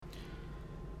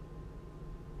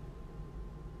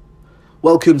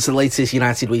Welcome to the latest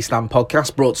United We Stand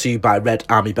podcast, brought to you by Red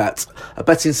Army Bet, a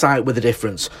betting site with a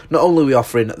difference. Not only are we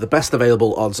offering the best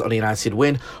available odds on a United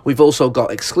win, we've also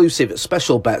got exclusive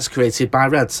special bets created by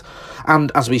Reds.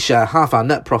 And as we share half our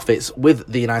net profits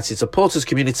with the United supporters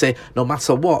community, no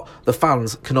matter what, the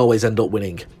fans can always end up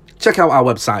winning. Check out our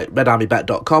website,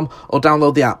 redarmybet.com, or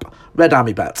download the app, Red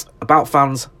Army Bet, about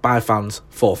fans, by fans,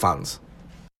 for fans.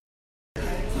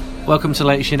 Welcome to the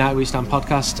latest United We Stand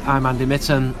podcast. I'm Andy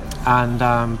Mitten and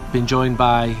been joined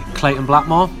by Clayton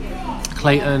Blackmore.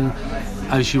 Clayton,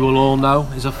 as you will all know,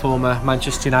 is a former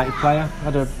Manchester United player.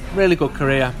 Had a really good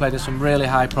career, played in some really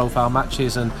high profile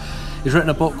matches, and he's written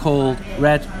a book called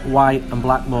Red, White and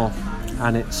Blackmore,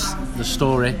 and it's the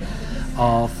story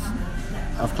of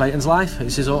Clayton's life.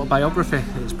 It's his autobiography.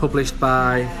 It's published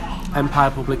by Empire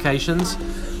Publications.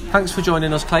 Thanks for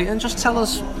joining us, Clayton. Just tell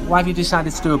us, why have you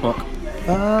decided to do a book?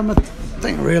 I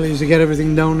think really is to get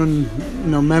everything down,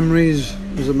 and memories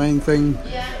was the main thing.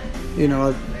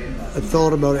 I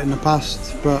thought about it in the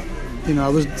past, but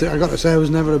I got to say I was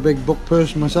never a big book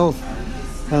person myself,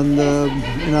 and I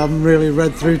haven't really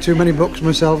read through too many books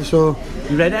myself. So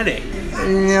You read any?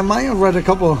 Yeah, I might have read a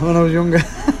couple when I was younger.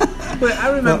 Well, I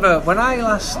remember when I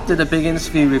last did a big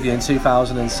interview with you in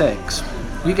 2006.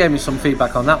 You gave me some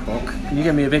feedback on that book, and you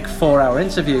gave me a big 4-hour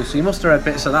interview. So you must have read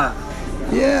bits of that.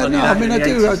 Yeah, no, I mean I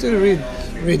do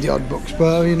read the odd books,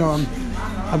 but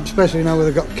I'm especially now that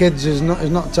I've got kids, it's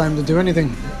not time to do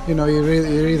anything.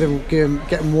 You're either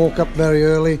getting woke up very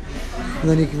early, and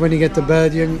then when you get to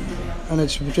bed, and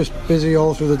it's just busy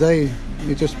all through the day.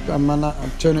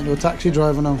 I'm turning into a taxi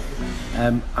driver now.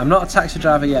 I'm not a taxi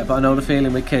driver yet, but I know the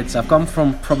feeling with kids. I've gone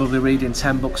from probably reading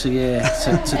 10 books a year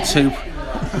to 2.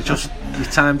 The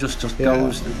time just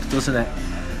goes, doesn't it?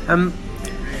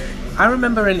 I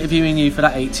remember interviewing you for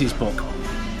that 80s book,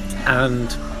 and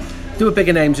there were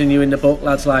bigger names than you in the book,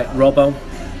 lads like Robbo,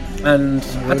 and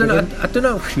I don't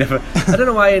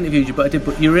know why I interviewed you, but I did.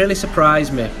 But you really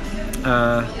surprised me,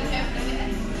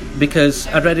 because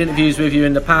I'd read interviews with you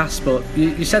in the past, but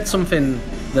you said something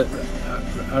that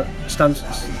stands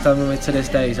with me to this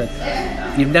day. You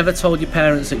said you've never told your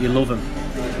parents that you love them.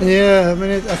 Yeah, I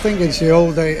mean, I think it's the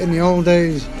old day. In the old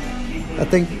days, I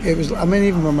think it was. I mean,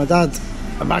 even with my dad,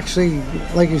 I'm actually,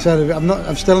 like you said,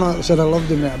 I've still not said I loved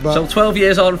him yet. But so 12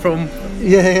 years on from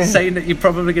saying that you're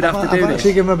probably going to have to do I've this.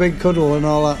 actually given him a big cuddle and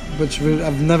all that, which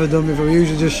I've never done before. We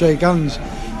usually just shake hands.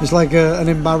 It's like an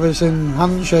embarrassing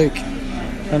handshake,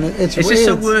 and it's weird. Is this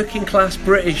a working class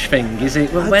British thing? Is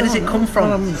it? Well, where does it come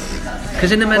from?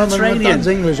 Because in the Mediterranean, my dad's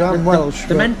English, I'm Welsh.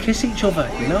 The men kiss each other,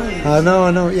 I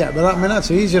know. Yeah, but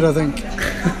that's easier, I think.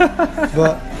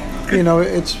 But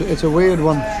it's a weird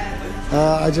one.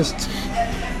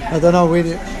 I don't know.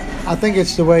 I think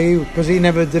it's the way because he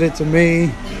never did it to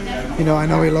me. I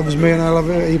know he loves me and I love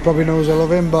it. He probably knows I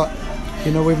love him, but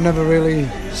we've never really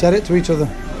said it to each other.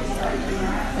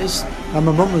 And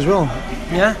my mum as well.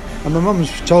 Yeah. And my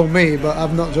mum's told me, but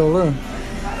I've not told her.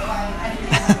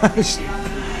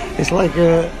 It's like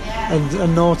a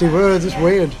naughty word. It's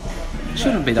weird. It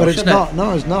shouldn't be though, but it's not.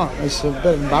 No, it's not. It's a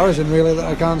bit embarrassing, really, that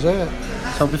I can't say it.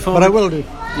 So I will do.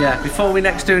 Yeah, before we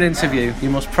next do an interview, you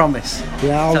must promise.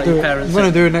 Yeah, I'll do it. I'm going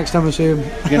to do it next time I see them.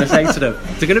 You're going to say to them.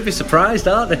 They're going to be surprised,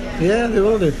 aren't they? Yeah, they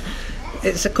will do.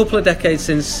 It's a couple of decades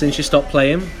since you stopped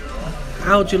playing.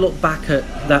 How do you look back at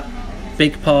that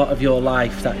big part of your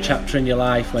life, that chapter in your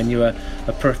life when you were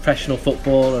a professional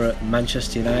footballer at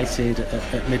Manchester United,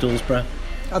 at Middlesbrough?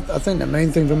 I think the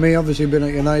main thing for me, obviously being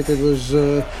at United, was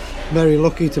very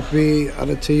lucky to be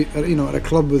at a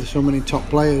club with so many top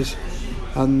players.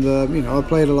 And I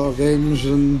played a lot of games,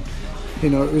 and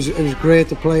it was great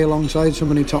to play alongside so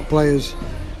many top players.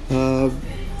 And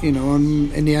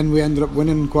in the end we ended up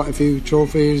winning quite a few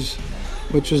trophies,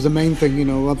 which was the main thing.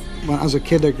 As a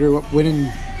kid I grew up winning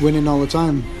all the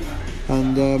time,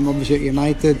 and obviously at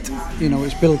United,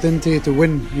 it's built into you to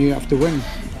win. You have to win.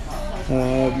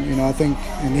 I think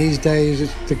in these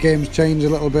days the game's changed a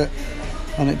little bit,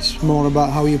 and it's more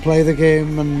about how you play the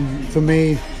game. And for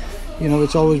me,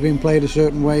 it's always been played a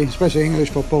certain way, especially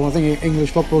English football. I think English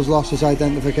football's lost its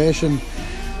identification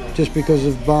just because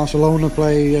of Barcelona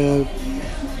play, a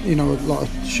lot of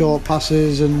short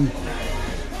passes, and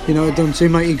it don't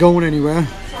seem like you're going anywhere.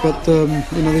 But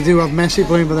they do have Messi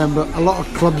playing for them, but a lot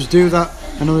of clubs do that.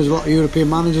 I know there's a lot of European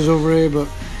managers over here, but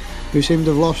we seem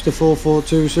to have lost the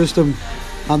 4-4-2 system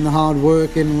and the hard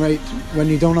working rate when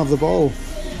you don't have the ball.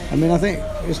 I mean, I think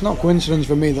it's not coincidence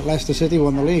for me that Leicester City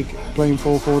won the league playing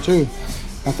 4-4-2.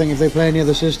 I think if they play any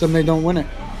other system, they don't win it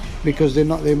because they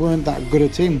weren't that good a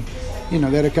team. They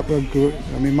had a couple of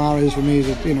Mahrez for me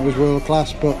is world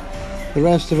class, but the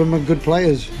rest of them are good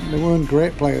players. They weren't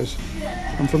great players.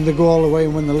 and from to go all the way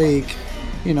and win the league,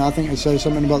 you know, I think it says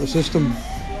something about the system.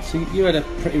 So you had a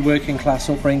pretty working class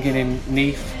upbringing in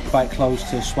Neath, quite close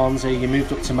to Swansea. You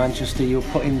moved up to Manchester. You were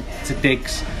put into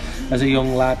Diggs as a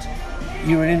young lad.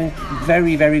 You were in a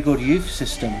very, very good youth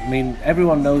system. I mean,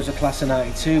 everyone knows the class of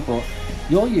 '92, but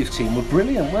your youth team were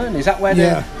brilliant, weren't they? Is that where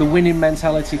the winning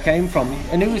mentality came from?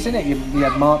 And who was in it? You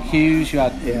had Mark Hughes, you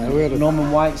had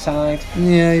Norman Whiteside.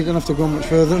 Yeah, you don't have to go much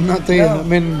further than that, do you? I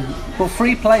mean, but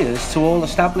 3 players to all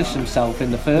establish themselves in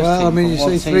the first team. Well, I mean, you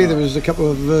say 3, there was a couple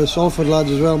of Salford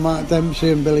lads as well. Mark Dempsey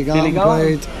and Billy Garton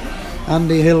played.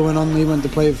 Andy Hill went on, he went to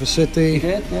play for City. He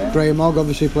did, yeah. Graham Ogg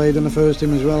obviously played in the first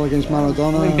team as well against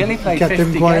Maradona. I mean, Billy played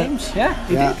 50 games. Yeah,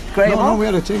 he did. Graham Ogg. No, we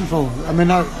had a team full. I mean,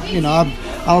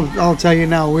 I'll tell you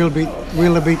now, we'll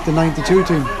have beat the '92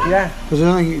 team. Yeah. Because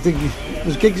I think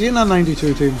was Giggsy in that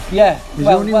 '92 team. Yeah. He's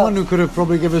the only one who could have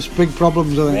probably given us big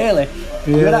problems, I think. Really?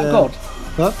 Yeah. You were that good?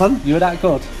 What, pardon? You were that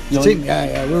good? Team,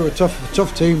 yeah, we were a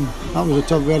tough team. That was a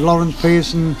tough. We had Lawrence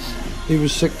Pearson. He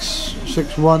was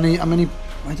 6'1".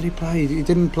 Where did he play? He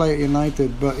didn't play at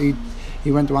United, but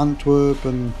he went to Antwerp,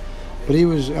 but he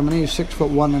was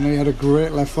 6'1", and he had a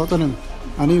great left foot on him,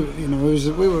 and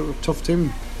we were a tough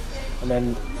team. And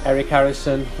then Eric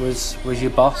Harrison was your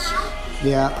boss.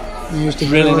 Yeah, he used to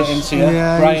drilling it into you.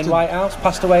 Yeah, Brian Whitehouse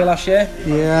passed away last year.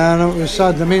 Yeah, I know, it was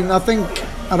sad. I mean, I think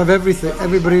out of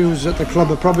everybody who was at the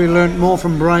club, I probably learnt more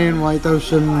from Brian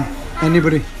Whitehouse than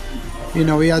anybody. You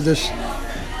know, he had us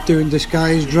doing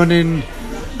disguised running.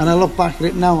 And I look back at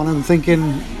it now and I'm thinking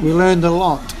we learned a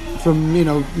lot from, you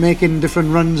know, making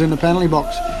different runs in the penalty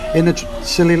box in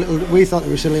the we thought they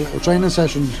were silly little training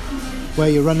sessions where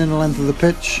you're running the length of the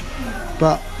pitch,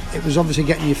 but it was obviously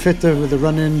getting you fitter with the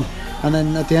running, and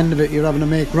then at the end of it you're having to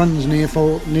make runs near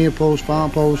post, far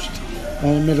post,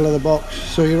 in the middle of the box,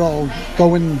 so you're all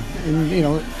going in, you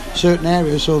know, certain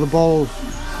areas, so the ball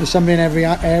is somebody in every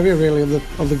area really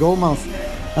of the goal mouth,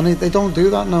 and they don't do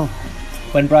that now.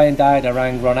 When Brian died, I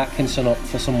rang Ron Atkinson up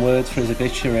for some words for his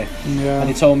obituary, and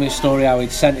he told me a story how he'd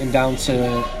sent him down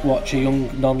to watch a young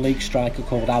non-league striker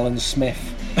called Alan Smith,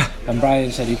 and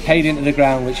Brian said he paid into the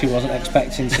ground, which he wasn't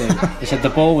expecting to. He said the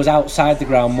ball was outside the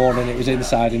ground more than it was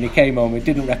inside, and he came home, he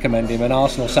didn't recommend him, and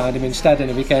Arsenal signed him instead, and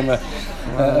he became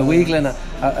a league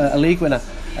winner.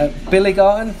 Billy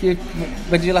Garton,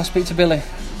 when did you last speak to Billy?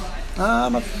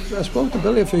 I spoke to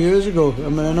Billy a few years ago. I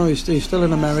mean, I know he's still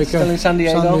in America. Still in San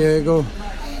Diego.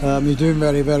 He's doing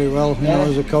very, very well, you know,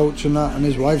 as a coach and that, and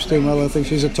his wife's doing well. I think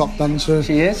she's a top dancer.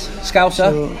 She is.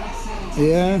 Scouser. So,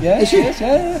 yeah, is she is.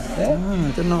 Yeah.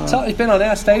 I didn't know that. So he's been on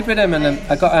there. I stayed with him, and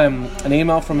I got an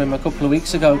email from him a couple of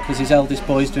weeks ago because his eldest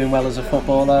boy's doing well as a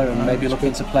footballer and maybe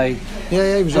looking to play.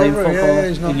 Yeah, he was playing over. football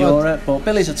he's not in bad. Europe. But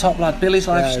Billy's a top lad. Billy's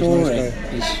life story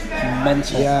is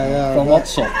mental. From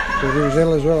what's up. Because he was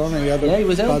ill as well, wasn't he? He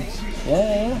was ill.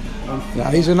 Yeah.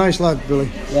 Yeah, he's a nice lad, Billy.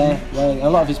 Yeah. A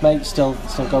lot of his mates still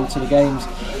go to the games.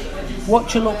 What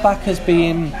do you look back as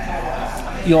being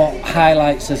your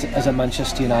highlights as a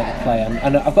Manchester United player?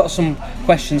 And I've got some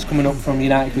questions coming up from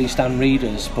United We Stand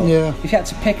readers, but if you had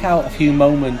to pick out a few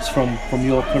moments from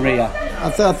your career, I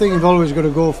think you've always got to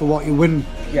go for what you win.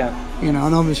 Yeah. You know,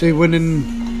 and obviously winning,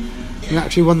 you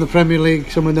actually won the Premier League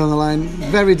somewhere down the line.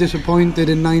 Very disappointed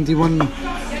in '91.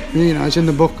 You know, it's in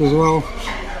the book as well.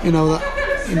 You know that.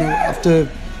 You know, after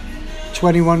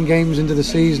 21 games into the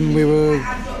season, we were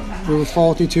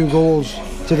 42 goals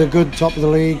to the good top of the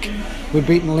league. We'd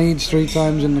beaten Leeds 3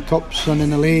 times in the cups and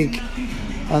in the league,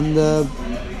 and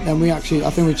we actually, I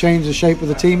think we changed the shape of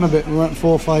the team a bit. We went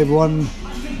 4-5-1,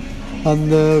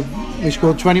 and we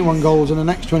scored 21 goals in the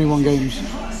next 21 games.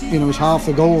 You know, it's half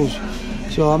the goals.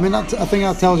 So I mean, I think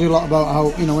that tells you a lot about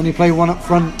how, you know, when you play one up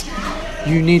front,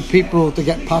 you need people to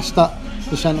get past that.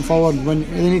 The centre forward, when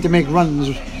they need to make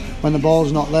runs when the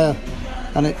ball's not there,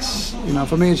 and it's, you know,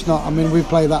 for me it's not. I mean, we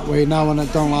play that way now, and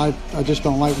I just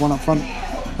don't like one up front.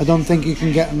 I don't think you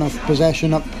can get enough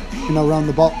possession up, you know, around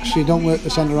the box. You don't work the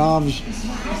centre halves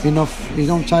enough. You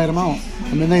don't tire them out.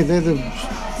 I mean,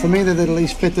 for me they're the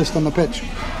least fittest on the pitch,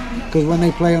 because when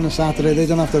they play on a Saturday they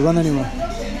don't have to run anywhere.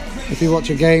 If you watch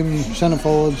a game, centre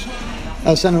halves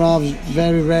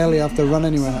very rarely have to run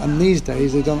anywhere, and these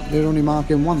days they're only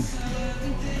marking one.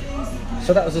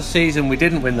 So that was a season we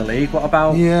didn't win the league. What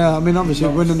about? Yeah, I mean, obviously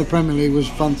winning the Premier League was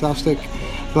fantastic,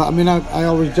 but I mean, I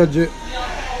always judge it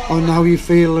on how you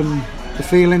feel and the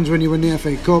feelings when you win the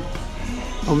FA Cup.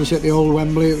 Obviously at the old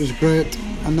Wembley it was great,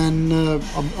 and then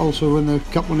also win the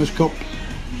Cup Winners' Cup.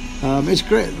 It's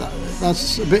great.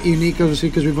 That's a bit unique, obviously,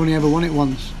 because we've only ever won it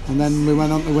once, and then we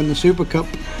went on to win the Super Cup,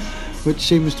 which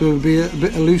seems to be a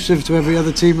bit elusive to every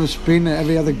other team that's been there,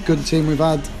 every other good team we've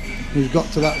had. who's got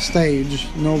to that stage,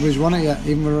 nobody's won it yet,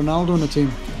 even with Ronaldo in the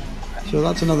team. So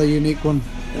that's another unique one.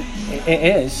 It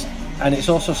is, and it's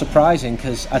also surprising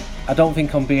because I don't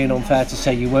think I'm being unfair to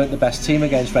say you weren't the best team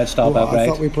against Red Star Belgrade.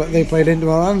 I thought they played into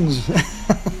our hands.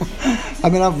 I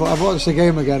mean, I've watched the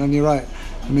game again, and you're right.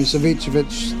 I mean,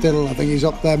 Savicevic still, I think he's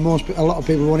up there. A lot of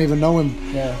people won't even know him.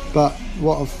 Yeah. But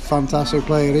what a fantastic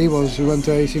player he was. He went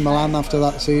to AC Milan after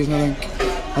that season, I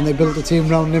think, and they built a team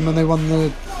around him, and they won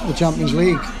the Champions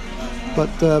League.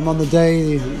 But on the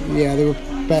day, yeah, they were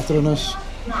better than us.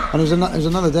 And it was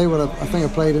another day where I think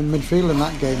I played in midfield in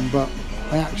that game, but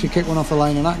I actually kicked one off the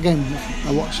line in that game.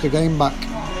 I watched the game back,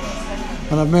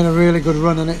 and I've made a really good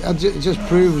run, and it just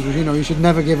proves, you should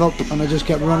never give up. And I just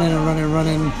kept running,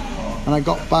 and I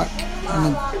got back,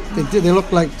 and they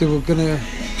looked like they were going to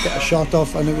get a shot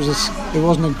off, and it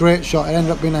wasn't a great shot. It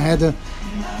ended up being a header,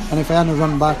 and if I hadn't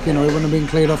run back, it wouldn't have been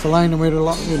cleared off the line, and we'd have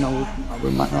lost. We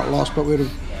might not have lost, but we'd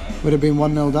have been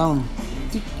 1-0 down.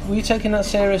 Were you taking that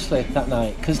seriously that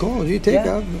night? Of course, you take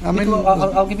that. I mean, look,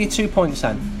 I'll give you 2 points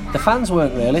then. The fans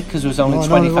weren't really, because there was only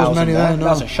 20,000 there. That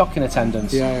was a shocking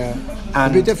attendance. Yeah.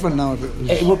 And it'd be different now if it was.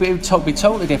 It would be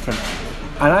totally different.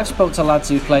 And I've spoke to lads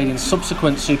who played in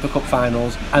subsequent Super Cup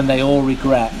finals, and they all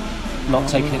regret not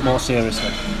taking it more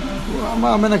seriously. Well,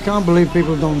 I mean, I can't believe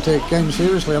people don't take games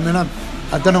seriously. I mean, I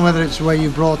don't know whether it's the way you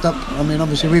brought up. I mean,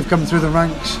 obviously we've come through the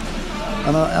ranks,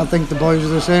 and I think the boys are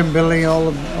the same. Billy,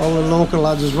 all the local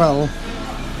lads as well.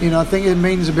 I think it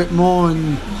means a bit more.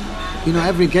 And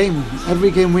every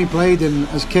game we played in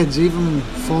as kids, even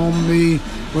Formby,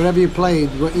 wherever you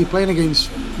played, you're playing against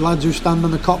lads who stand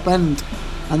on the cop end,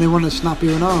 and they want to snap you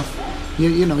in half.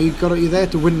 You're there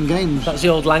to win games. That's the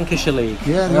old Lancashire League.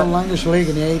 Yeah, the old Lancashire League,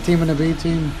 and the A team and the B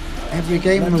team. Every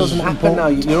game that doesn't happen now.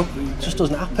 It just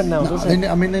doesn't happen now, does it?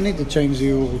 I mean, they need to change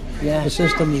the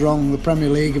system's wrong. The Premier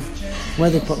League, where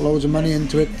they put loads of money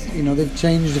into it, they've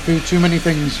changed too many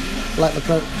things. Like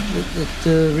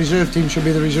the reserve team should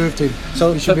be the reserve team.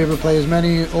 So you should be able to play as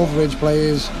many overage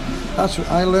players. That's what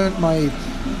I learnt.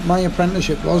 My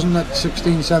apprenticeship wasn't at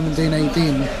 16, 17,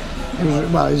 18.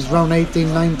 It was around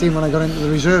 18, 19 when I got into the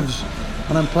reserves,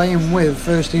 and I'm playing with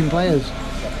first team players.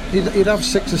 You'd have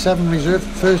 6 or 7 reserve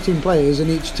first team players in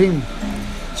each team.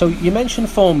 So you mentioned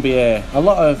Formby here. A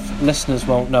lot of listeners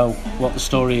won't know what the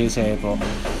story is here, but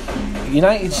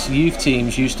United's youth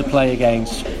teams used to play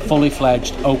against fully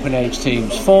fledged open age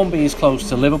teams. Formby is close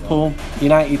to Liverpool.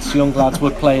 United's young lads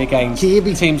would play against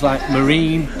teams like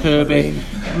Marine, Kirby.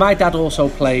 My dad also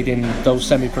played in those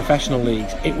semi-professional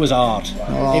leagues. It was hard.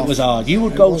 It was hard. You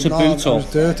would go to Bootle. It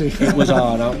was dirty. It was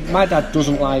hard. Now, my dad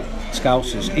doesn't like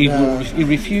Scousers. He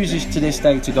refuses to this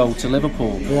day to go to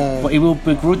Liverpool, but he will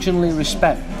begrudgingly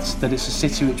respect that it's a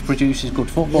city which produces good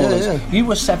footballers. You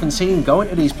were 17 going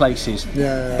to these places.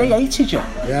 They hated you.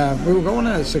 Yeah, we were going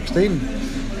there at 16,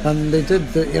 and they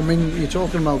did. I mean, you're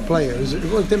talking about players. It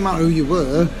didn't matter who you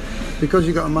were, because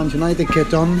you got a Manchester United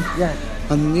kit on. Yeah.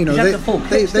 And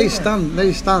they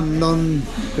stand on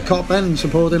the cop end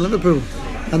supporting Liverpool,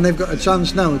 and they've got a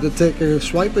chance now to take a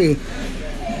swipe at you.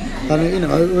 And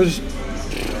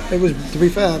it was to be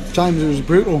fair, at times it was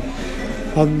brutal,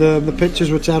 and the pitches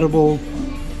were terrible.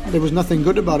 There was nothing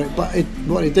good about it, but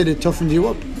what it did, it toughened you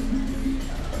up.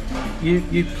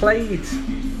 You played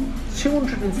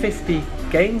 250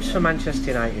 games for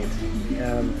Manchester United,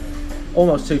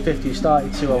 almost 250. You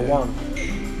started 201.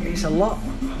 It's a lot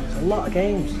of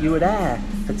games. You were there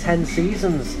for 10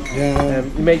 seasons.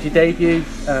 You made your debut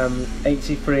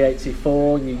 83,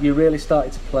 84. You really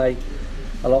started to play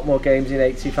a lot more games in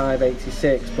 85,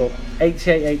 86, but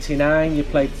 88, 89 you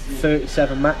played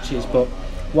 37 matches, but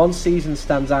one season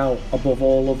stands out above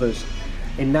all others.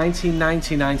 In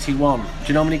 1990-91, do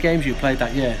you know how many games you played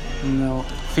that year? No.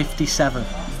 57.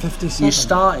 57? You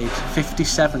started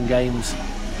 57 games.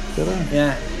 Did I?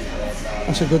 Yeah.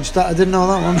 That's a good start. I didn't know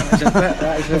that one.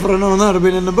 If I'd have known that, I'd have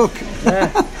been in the book. Yeah.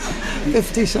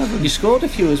 57. You scored a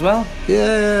few as well.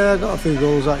 Yeah, I got a few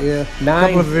goals that year. 9. A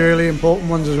couple of really important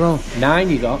ones as well. 9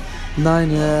 you got.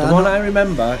 9, yeah. The one I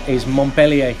remember is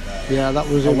Montpellier. Yeah, that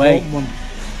was an away. important one.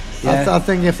 Yeah. I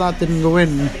think if that didn't go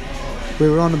in, we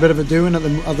were on a bit of a doing at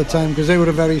the time, because they were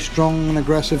a very strong and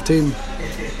aggressive team.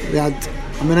 I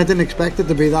didn't expect it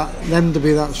to be them to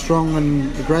be that strong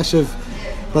and aggressive,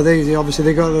 but they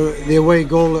obviously got the away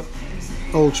goal at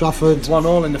Old Trafford.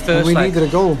 1-1 in the first we leg. Needed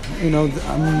a goal.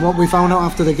 And what we found out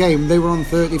after the game, they were on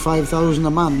 35,000 a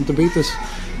man to beat us.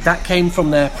 That came from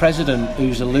their president,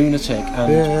 who's a lunatic,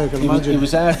 and I can imagine. He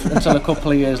was there until a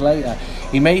couple of years later.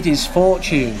 He made his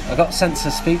fortune. I got sent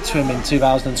to speak to him in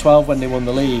 2012 when they won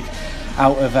the league,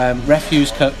 out of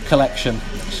refuse collection.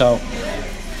 So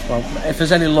well, if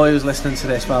there's any lawyers listening to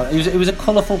this, well, he was a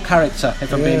colourful character,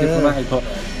 if I'm being diplomatic, but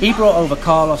he brought over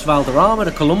Carlos Valderrama,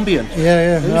 the Colombian. He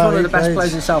was one of the best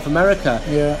players in South America.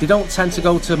 They don't tend to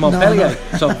go to Montpellier,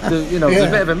 so there's a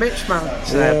bit of a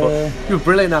mismatch there, but he was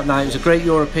brilliant that night. It was a great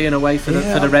European away for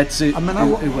the Reds who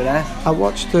were there. I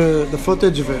watched the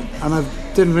footage of it, and I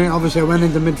didn't really, obviously I went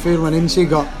into midfield when Ince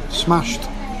got smashed.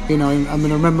 I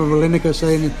remember Lineker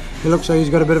saying it looks like he's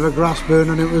got a bit of a grass burn,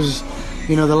 and it was,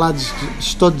 the lad's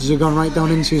studs had gone right down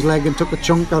Ince's leg and took a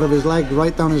chunk out of his leg,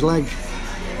 right down his leg.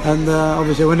 And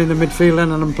obviously I went into midfield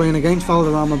then, and I'm playing against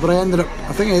Valderrama, but I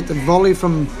think I hit the volley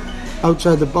from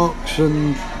outside the box,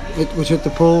 and it was hit the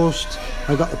post.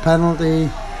 I got the penalty,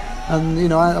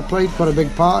 and I played quite a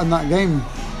big part in that game.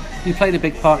 You played a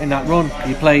big part in that run.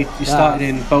 You started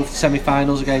in both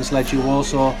semi-finals against Legia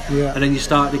Warsaw, and then you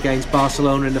started against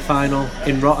Barcelona in the final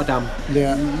in Rotterdam.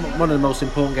 One of the most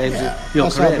important games of your career.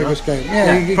 That's our biggest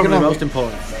game. Probably the most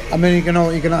important. I mean, you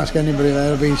can ask anybody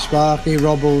there. It'll be Sparky,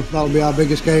 Robbo. That'll be our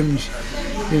biggest games.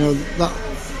 The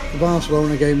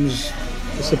Barcelona games.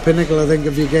 It's the pinnacle, I think,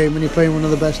 of your game when you're playing one of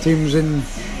the best teams in,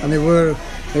 and they won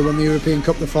the European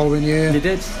Cup the following year. They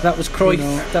did. That was Cruyff.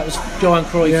 That was Johan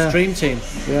Cruyff's dream team.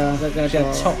 They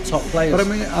had top players. But I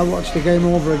mean, I watched the game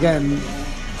over again,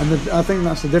 and I think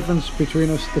that's the difference between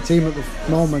us, the team at the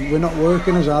moment. We're not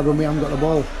working as hard when we haven't got the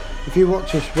ball. If you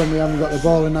watch us when we haven't got the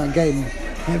ball in that game,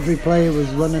 every player was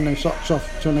running their socks off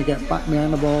trying to get back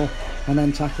behind the ball and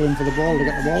then tackling for the ball to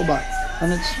get the ball back.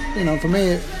 And it's, for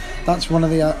me, that's one of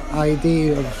the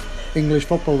idea of English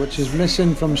football, which is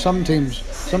missing from some teams.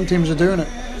 Some teams are doing it.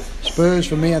 Spurs,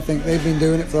 for me, I think they've been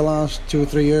doing it for the last 2 or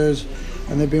 3 years,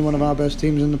 and they've been one of our best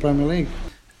teams in the Premier League.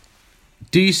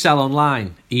 Do you sell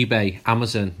online? eBay,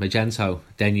 Amazon, Magento?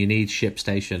 Then you need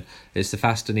ShipStation. It's the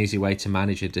fast and easy way to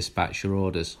manage and dispatch your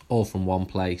orders, all from one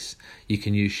place. You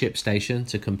can use ShipStation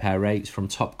to compare rates from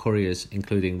top couriers,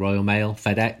 including Royal Mail,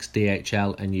 FedEx,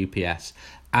 DHL and UPS.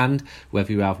 And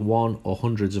whether you have one or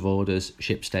hundreds of orders,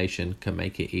 ShipStation can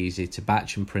make it easy to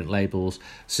batch and print labels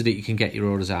so that you can get your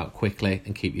orders out quickly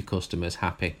and keep your customers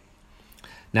happy.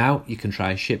 Now you can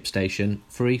try ShipStation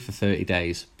free for 30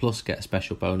 days, plus get a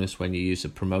special bonus when you use the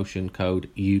promotion code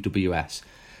UWS.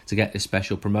 To get this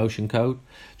special promotion code,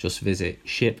 just visit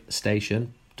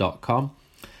ShipStation.com,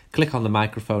 click on the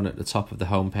microphone at the top of the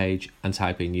homepage and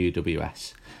type in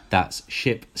UWS. That's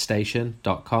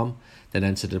ShipStation.com. Then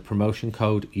enter the promotion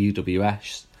code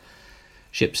UWS.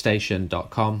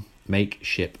 ShipStation.com. Make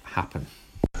ship happen.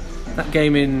 That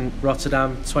game in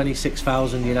Rotterdam,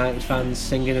 26,000 United fans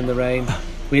singing in the rain.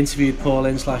 We interviewed Paul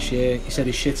Ince last year. He said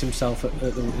he shit himself.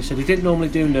 He said he didn't normally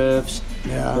do nerves.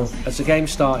 But as the game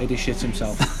started, he shit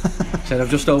himself. He said, I've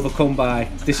just overcome by,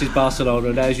 this is Barcelona,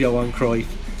 and there's Johan Cruyff.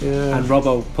 And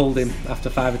Robbo pulled him after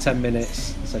 5 or 10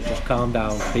 minutes and said, just calm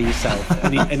down, be yourself.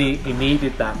 and he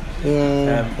needed that.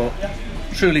 But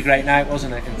truly great night,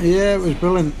 wasn't it? Yeah, it was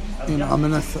brilliant.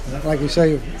 Like you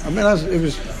say, it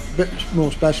was a bit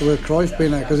more special with Cruyff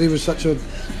being there because he was such a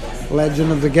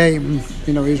legend of the game.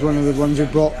 He's one of the ones who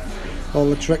brought all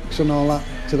the tricks and all that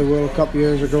to the World Cup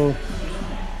years ago.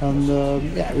 And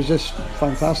it was just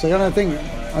fantastic. And I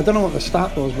don't know what the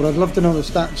stat was, but I'd love to know the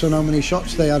stats on how many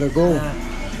shots they had a goal.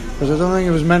 Because I don't think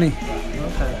it was many.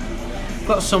 Okay.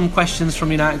 Got some questions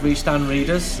from United We Stand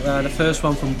readers. The first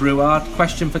one from Breward.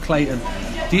 Question for Clayton.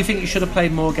 Do you think you should have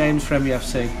played more games for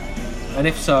MUFC? And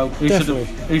if so, who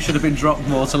should have been dropped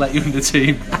more to let you in the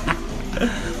team?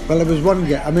 Well, there was one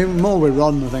game. More with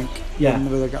Ron, I think. Yeah.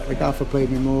 The gaffer played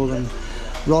me more than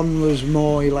Ron was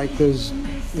more. He liked his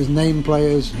name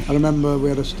players. I remember we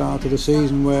had a start of the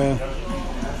season where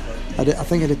I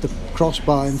think I hit the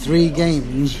crossbar in 3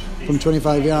 games from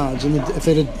 25 yards, and if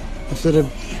they'd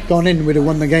have gone in, we'd have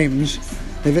won the games.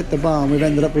 They've hit the bar, and we've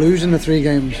ended up losing the 3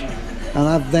 games. And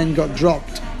I've then got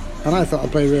dropped, and I thought I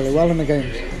played really well in the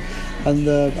games. And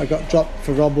I got dropped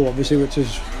for Robbo, obviously, which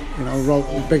is,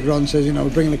 Big Ron says, we're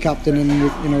bringing the captain in,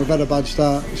 we've had a bad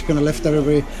start, it's going to lift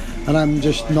everybody. And I'm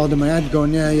just nodding my head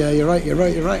going, yeah, you're right.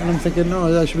 And I'm thinking,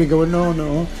 no, I should be going,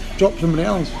 no, drop somebody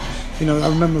else. I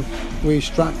remember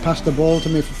Strack passed the ball to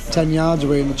me 10 yards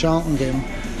away in the Charlton game.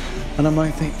 And I'm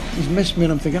like, he's missed me,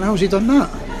 and I'm thinking, how's he done that?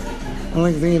 I'm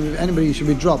like, thinking if anybody should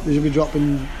be dropped, they should be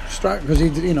dropping Strack,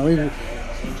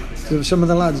 because some of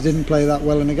the lads didn't play that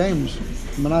well in the games.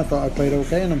 I thought I played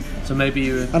okay in them. So maybe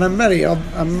you. And I'm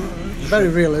very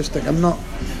realistic. I'm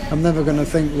never going to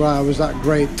think, wow, I was that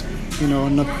great,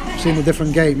 and I've seen a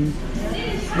different game.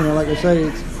 Like I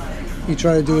say, you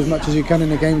try to do as much as you can in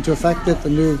the game to affect it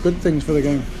and do good things for the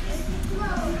game.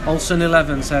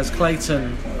 Olsen11 says,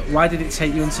 Clayton, why did it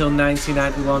take you until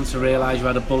 1991 to realise you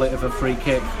had a bullet of a free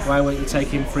kick? Why weren't you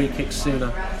taking free kicks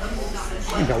sooner?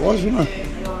 I think I was, wasn't I?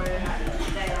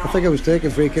 I think I was taking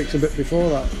free kicks a bit before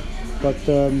that. But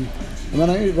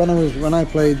when I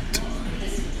played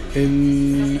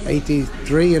in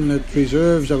 '83 in the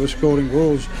reserves, I was scoring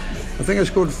goals. I think I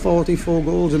scored 44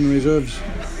 goals in the reserves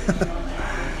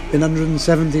in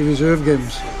 170 reserve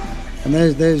games. And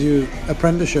there's your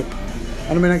apprenticeship.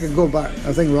 And I mean, I could go back.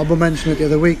 I think Robert mentioned it the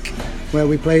other week, where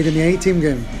we played in the A-team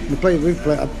game.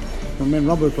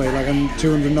 Robert played like a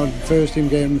 200-odd first-team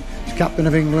game. He's captain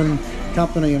of England,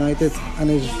 captain of United, and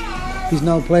he's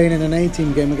now playing in an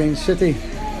A-team game against City.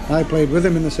 I played with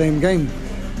him in the same game.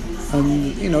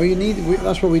 And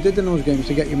that's what we did in those games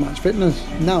to get your match fitness.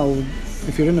 Now,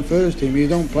 if you're in the first team, you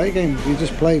don't play games. You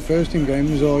just play first team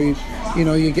games, or you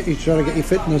try to get your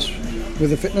fitness with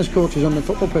the fitness coaches on the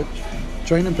football pitch,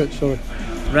 training pitch. Sorry.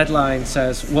 Redline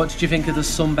says, what did you think of the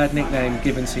Sunbed nickname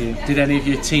given to you? Did any of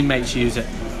your teammates use it?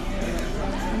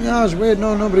 No, it's weird.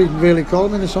 No, nobody really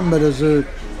called me the Sunbed as the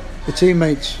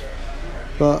teammates.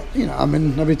 But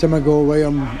every time I go away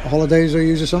on holidays, I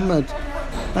use a Sunbed.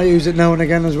 I use it now and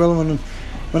again as well.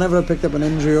 Whenever I picked up an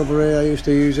injury over here, I used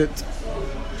to use it.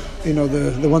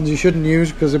 The ones you shouldn't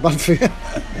use because they're bad for you.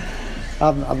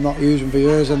 I've not used them for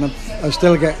years, and I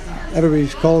still get. Everybody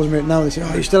calls me now. They say,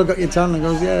 "Oh, you still got your tan?" And I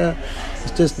goes, "Yeah,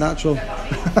 it's just natural."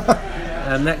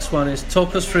 And next one is,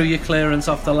 talk us through your clearance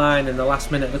off the line in the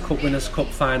last minute of the Cup Winners' Cup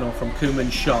final from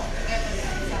Koeman's shot.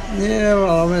 Yeah,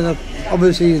 well,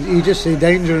 obviously you just see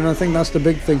danger, and I think that's the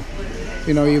big thing.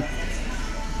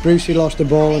 Brucey lost the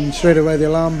ball, and straight away the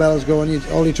alarm bells go, and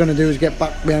all you're trying to do is get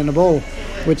back behind the ball,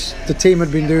 which the team had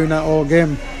been doing that all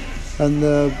game. And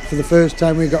for the first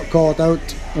time we got caught out,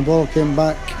 the ball came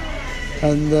back,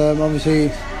 and obviously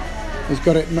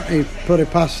he put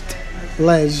it past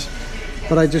Les,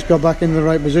 but I just got back in the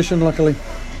right position luckily,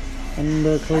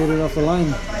 and cleared it off the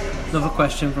line. Another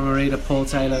question from a reader, Paul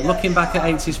Taylor. Looking back at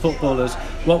 80s footballers,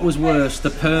 what was worse, the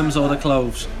perms or the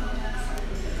clothes?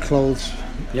 Clothes.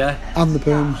 Yeah. And the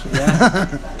perms.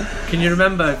 Yeah. Can you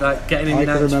remember getting in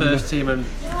United's first team and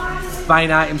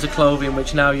buying items of clothing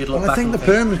which now you'd look back? I think the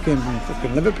perms came from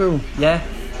fucking Liverpool. Yeah.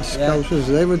 The Scousers,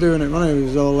 they were doing it, wasn't it? It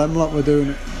was all them lot were doing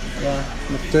it. Yeah.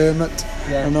 McDermott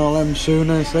and all them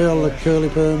Souness, they all the curly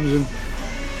perms. And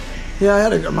yeah, I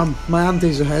had my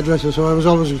auntie's a hairdresser, so I was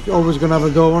always going to have a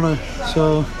go on her.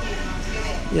 So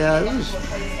yeah, it was.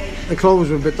 The clothes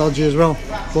were a bit dodgy as well.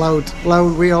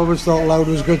 Loud. We always thought Loud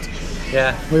was good.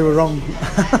 Yeah. We were wrong.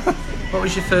 What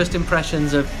was your first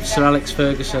impressions of Sir Alex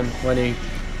Ferguson when he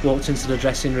walked into the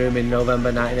dressing room in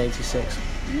November 1986?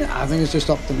 I think it's just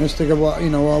optimistic of what he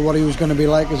was going to be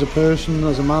like as a person,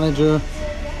 as a manager,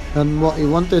 and what he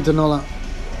wanted and all that.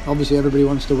 Obviously, everybody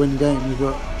wants to win games,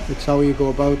 but it's how you go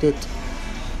about it.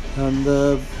 And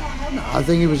I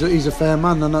think he's a fair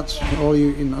man, and that's all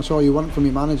that's all you want from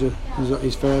your manager. Is that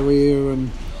he's fair with you, and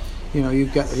you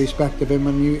get the respect of him,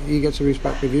 and he gets the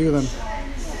respect of you then.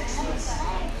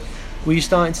 Were you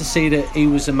starting to see that he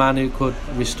was a man who could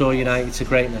restore United to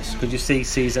greatness? Could you see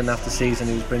season after season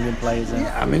he was bringing players in?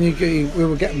 Yeah, I mean, we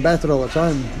were getting better all the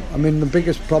time. I mean, the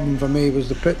biggest problem for me was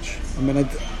the pitch. I mean,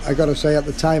 I got to say at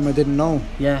the time I didn't know.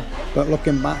 Yeah. But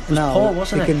looking back now, poor,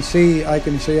 wasn't I can see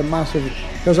a massive,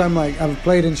 because I've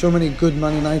played in so many good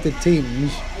Man United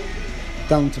teams,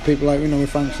 down to people like with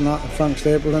Frank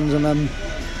Stapleton's and them.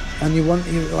 And you're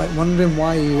wondering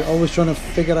why. You're always trying to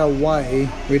figure out why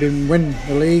we didn't win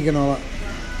the league and all that.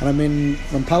 And I mean,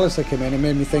 when Pallister came in, it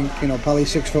made me think,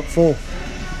 Pally's 6'4".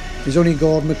 There's only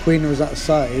Gordon McQueen who was that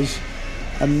size,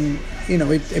 and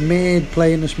it made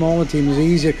playing the smaller teams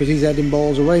easier because he's heading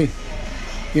balls away.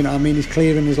 He's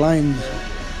clearing his lines,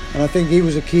 and I think he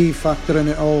was a key factor in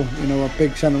it all. A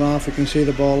big centre half who can see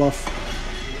the ball off.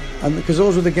 And because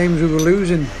those were the games we were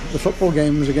losing, the football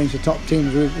games against the top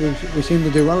teams, we seemed to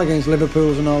do well against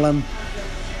Liverpool's and all them.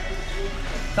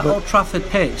 That Old Trafford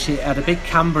pitch, it had a big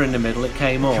camber in the middle. It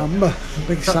came up. Camber, a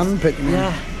big sand pit.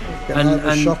 Yeah,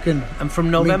 and shocking. And from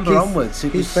November onwards,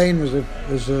 Keith Fane was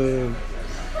the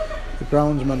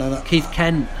groundsman. And Keith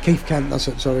Kent. Keith Kent, that's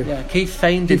it. Sorry. Yeah, Keith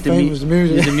Fane was the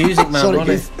music man. Sorry,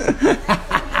 Keith.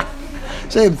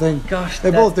 Same thing. Gosh,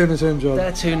 they're both doing the same job.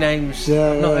 They're two names.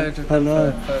 Yeah, I've not heard of them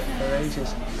for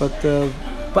ages. But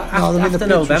after the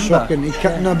November, was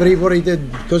shocking. What he did,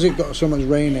 because it got so much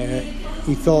rain in it,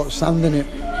 he thought sanding it.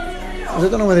 I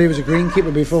don't know whether he was a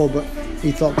greenkeeper before, but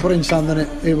he thought putting sand in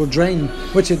it would drain,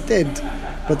 which it did.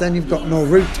 But then you've got no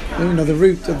root. The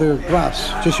root of the grass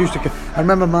just used to. I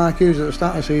remember Mark Hughes at the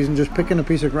start of the season just picking a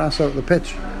piece of grass out of the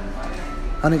pitch,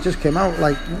 and it just came out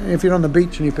like if you're on the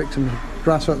beach and you pick some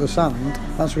grass out of the sand,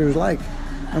 that's what it was like.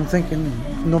 I'm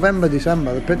thinking November,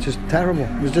 December, the pitch is terrible.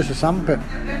 It was just a sand pit,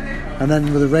 and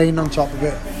then with the rain on top of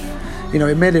it, you know,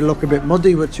 it made it look a bit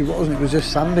muddy, which it wasn't. It was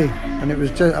just sandy, and it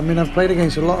was just. I mean, I've played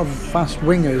against a lot of fast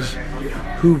wingers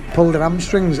who pulled their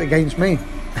hamstrings against me,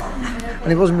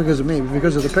 and it wasn't because of me, it was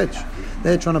because of the pitch.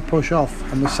 They're trying to push off,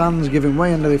 and the sand's giving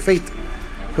way under their feet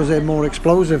because they're more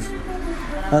explosive,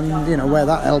 and you know where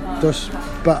that helped us.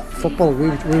 But football, we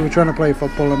were trying to play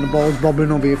football, and the ball's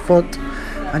bobbling over your foot,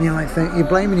 and you're like, you're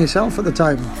blaming yourself at the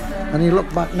time. And you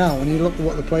look back now, and you look at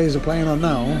what the players are playing on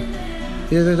now.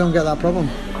 They don't get that problem.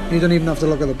 You don't even have to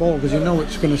look at the ball because you know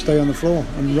it's going to stay on the floor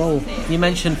and roll. You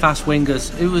mentioned fast wingers.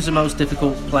 Who was the most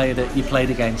difficult player that you played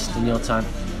against in your time?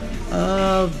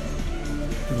 Well,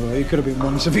 he could have been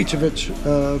one, Savicevic.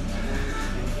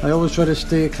 I always try to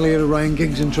stay clear of Ryan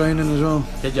Giggs in training as well.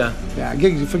 Did you? Yeah,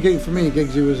 Giggs, for me,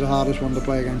 Giggsy was the hardest one to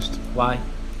play against. Why?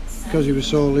 Because he was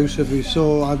so elusive, he was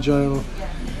so agile,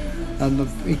 and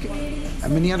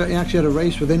he actually had a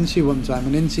race with Incy one time,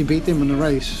 and Incy beat him in the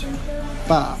race.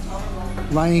 But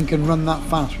Ryan can run that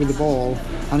fast with the ball,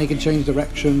 and he can change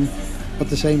direction at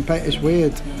the same pace. It's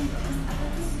weird,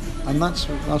 and that's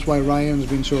why Ryan's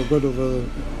been so good over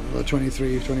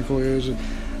 23, 24 years.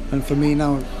 And for me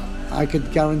now, I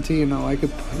could guarantee, you know, I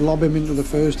could lob him into the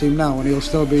first team now, and he'll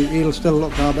still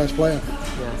look our best player.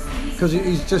 Yeah. Because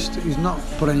he's not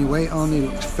put any weight on. He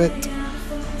looks fit.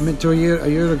 I mean, to a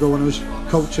year ago when I was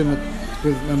coaching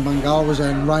when Bengal was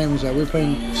there and Ryan was there, we were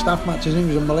playing staff matches, and he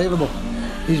was unbelievable.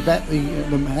 He's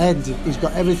he's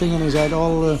got everything in his head,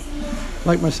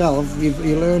 like myself, you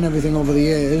learn everything over the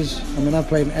years. I mean, I've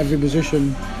played in every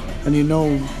position, and you know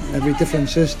every different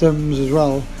systems as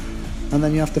well, and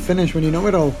then you have to finish when you know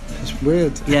it all. It's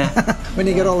weird. Yeah. When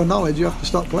you get all the knowledge, you have to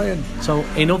stop playing. So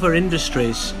in other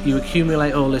industries, you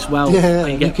accumulate all this wealth,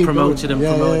 and you get promoted going.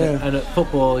 and promoted, and at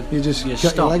football, you just cut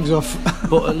stop. your legs off.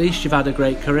 But at least you've had a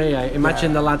great career.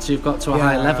 Imagine the lads who've got to a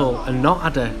high level and not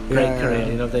had a great career.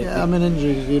 You know, I mean,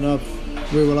 injuries. You know,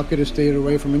 we were lucky to steer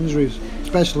away from injuries,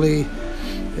 especially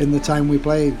in the time we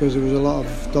played, because there was a lot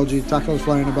of dodgy tackles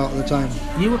flying about at the time.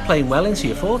 You were playing well into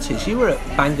your 40s. You were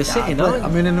at Bangor City, no? I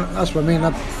mean, that's what I mean.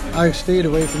 I steered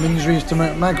away from injuries.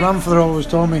 My grandfather always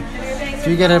told me, if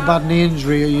you get a bad knee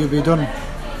injury, you'll be done.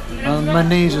 And my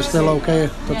knees are still okay,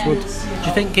 touch wood. Do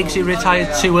you think Giggsy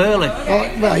retired too early?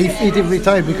 Well, he did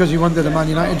retire because he wanted a Man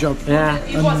United job. Yeah.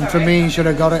 And for me, he should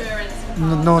have got it.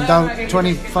 No doubt,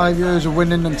 25 years of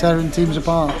winning and tearing teams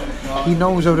apart. He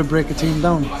knows how to break a team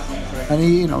down. And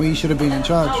he should have been in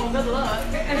charge.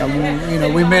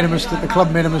 And we made a mistake. The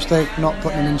club made a mistake not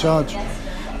putting him in charge.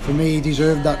 For me, he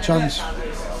deserved that chance.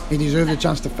 He deserved the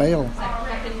chance to fail,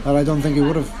 but I don't think he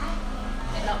would have.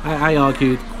 I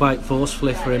argued quite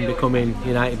forcefully for him becoming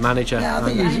United manager. Yeah, I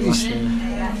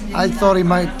think I thought he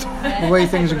might. The way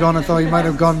things have gone, I thought he might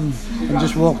have gone and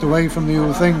just walked away from the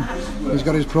whole thing. He's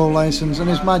got his pro licence, and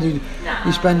it's mad. You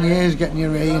spend years getting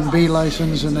your A and B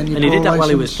licence, and then your pro licence. And he did that while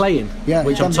he was playing,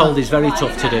 which I'm told is very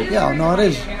tough to do. Yeah, no, it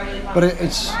is. But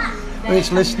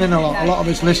it's listening a lot. A lot of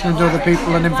it's listening to other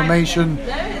people and information.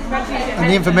 And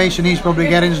the information he's probably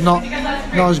getting is not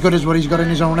as good as what he's got in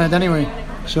his own head anyway.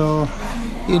 So,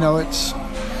 it's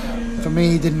for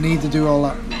me, he didn't need to do all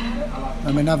that.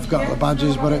 I mean, I've got the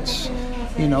badges, but it's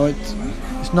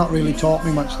not really taught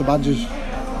me much, the badges.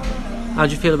 How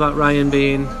do you feel about Ryan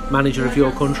being manager of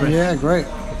your country? Yeah, great.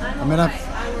 I mean,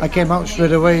 I came out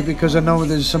straight away because I know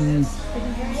there's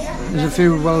a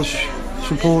few Welsh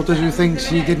supporters who thinks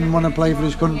he didn't want to play for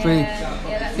his country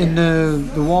in the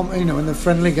warm, in the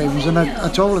friendly games. And I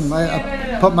told him,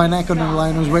 I put my neck on the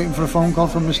line. I was waiting for a phone call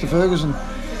from Mr. Ferguson,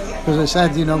 because I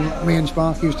said, me and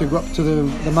Spark used to go up to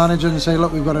the manager and say,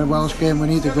 look, we've got a Welsh game, we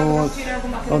need to go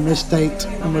on this date,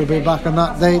 and we'll be back on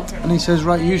that date. And he says,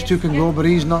 right, you two can go, but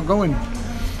he's not going.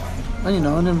 And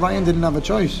and then Ryan didn't have a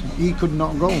choice. He could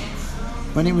not go.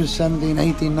 When he was 17,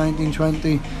 18, 19,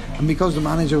 20, and because the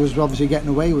manager was obviously getting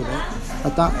away with it,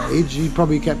 at that age, he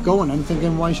probably kept going and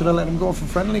thinking, why should I let him go for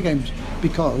friendly games?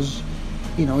 Because,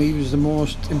 he was the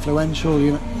most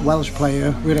influential Welsh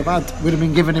player we'd have had. We'd have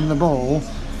been giving him the ball,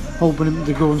 hoping him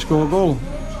to go and score a goal.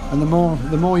 And the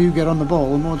more you get on the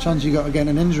ball, the more chance you got of getting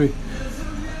an injury.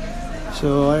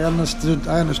 So I understood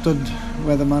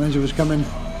where the manager was coming.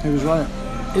 He was right.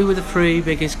 Who were the three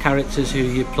biggest characters who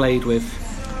you played with?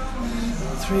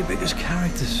 Three biggest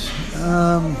characters.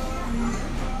 I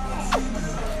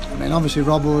mean, obviously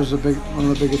Robbo was one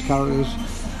of the biggest characters.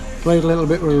 Played a little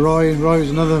bit with Roy. Roy was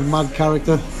another mad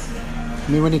character. I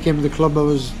mean, when he came to the club, I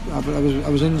was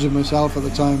injured myself at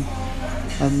the time,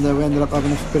 and we ended up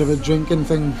having a bit of a drinking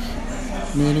thing.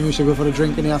 Me and him used to go for a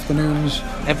drink in the afternoons.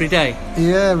 Every day?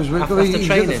 Yeah, it was really good. He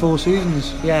did the 4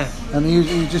 seasons. Yeah. And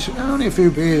he just only a few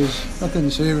beers, nothing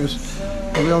serious.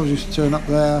 But we always used to turn up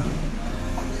there.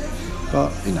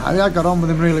 But I got on with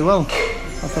him really well.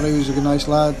 I thought he was a nice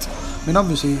lad. I mean,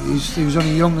 obviously he was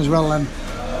only young as well then.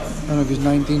 I don't know if he's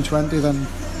 19, 20 then.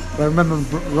 But I remember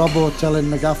Robbo telling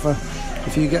the gaffer,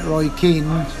 if you get Roy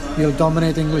Keane, you'll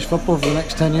dominate English football for the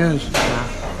next 10 years.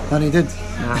 Yeah. And he did.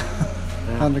 Yeah.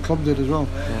 Yeah. And the club did as well.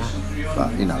 Yeah.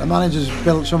 But the manager's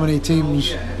built so many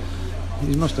teams.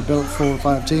 He must have built 4 or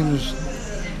 5 teams,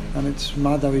 and it's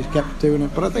mad how he's kept doing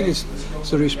it. But I think it's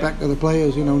the respect of the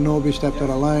players. Nobody stepped out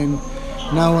of line.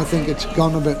 Now I think it's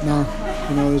gone a bit now.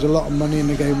 There's a lot of money in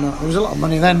the game now. There was a lot of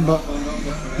money then, but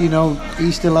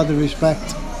he still had the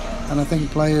respect. And I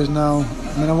think players now,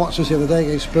 I watched this the other day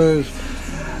against Spurs,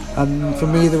 and for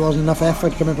me there wasn't enough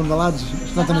effort coming from the lads.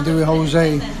 It's nothing to do with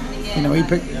Jose.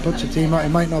 He puts a team out. It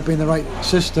might not be in the right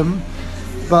system,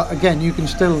 but again, you're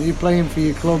playing for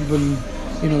your club, and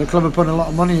the club are putting a lot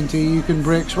of money into you. You can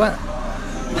break sweat.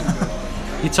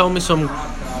 You told me some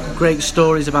great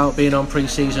stories about being on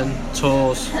pre-season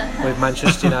tours with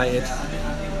Manchester United.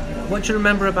 What do you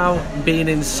remember about being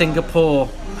in Singapore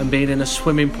and being in a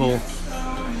swimming pool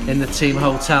in the team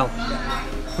hotel?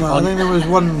 Well, I think there was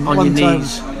one your time.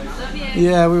 Knees.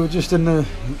 Yeah, we were just in the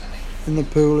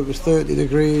pool. It was 30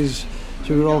 degrees,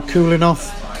 so we were all cooling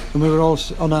off, and we were all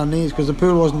on our knees because the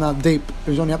pool wasn't that deep. It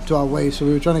was only up to our waist, so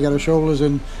we were trying to get our shoulders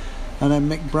in. And then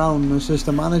Mick Brown, the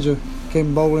assistant manager,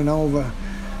 came bowling over,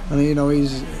 and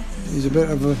he's a bit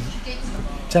of a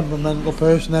temperamental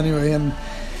person anyway, and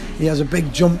he has a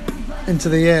big jump into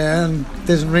the air and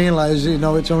doesn't realise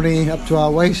it's only up to our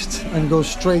waist, and goes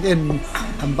straight in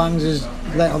and bangs his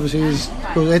leg. Obviously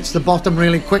hits the bottom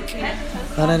really quick,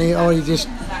 and then he just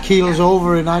keels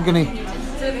over in agony.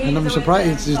 And I'm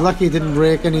surprised, he's lucky he didn't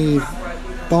break any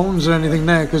bones or anything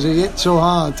there, because he hit so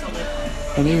hard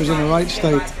and he was in the right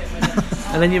state.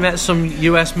 And then you met some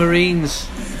US Marines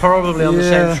probably on the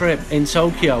same trip in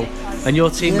Tokyo, and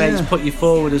your teammates put you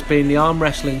forward as being the arm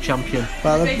wrestling champion.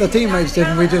 Well, the teammates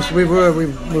didn't. We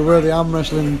were the arm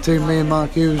wrestling team. Me and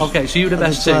Mark Hughes. Okay, so you were the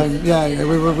best team. Yeah.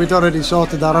 We'd already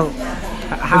sorted that out.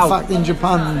 How? In fact, in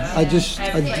Japan, I just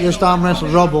arm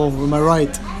wrestled Robbo with my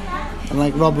right, and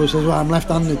like Robbo says, well, I'm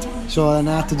left-handed, so then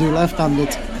I had to do left-handed,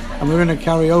 and we were in a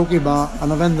karaoke bar,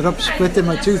 and I've ended up splitting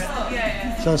my tooth.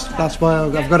 So that's why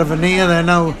I've got a veneer there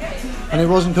now. And it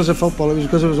wasn't because of football, it was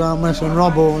because it was arm wrestling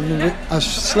Robbo, and I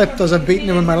slipped as I beat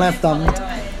him with my left hand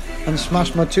and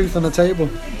smashed my tooth on the table.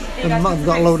 And I've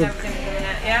got a load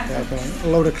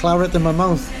of claret in my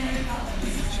mouth.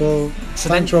 So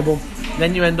then, trouble.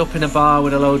 Then you end up in a bar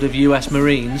with a load of US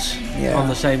Marines on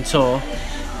the same tour.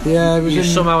 Yeah, it was. You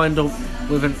somehow end up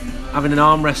with having an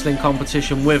arm wrestling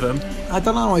competition with them. I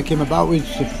don't know how it came about.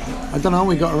 I don't know how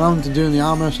we got around to doing the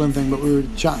arm wrestling thing, but we were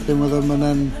chatting with them, and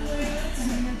then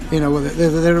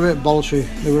they're a bit bolshy.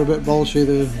 They were a bit bolshy,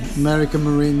 the American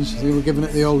Marines. They were giving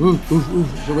it the old ooh, ooh, ooh.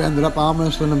 So we ended up arm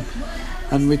wrestling them,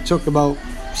 and we took about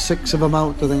 6 of them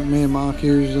out, I think, me and Mark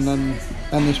Hughes, and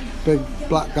then this big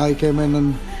black guy came in,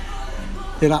 and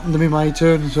it happened to be my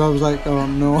turn, so I was like, oh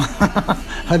no.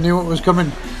 I knew what was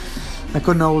coming. I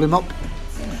couldn't hold him up.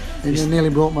 He nearly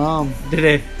broke my arm.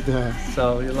 Did he? Yeah.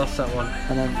 So you lost that one.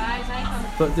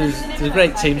 But there's a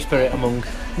great team spirit among.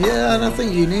 Yeah, and I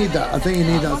think you need that. I think you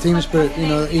need that team spirit.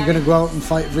 You're going to go out and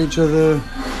fight for each other,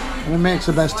 and it makes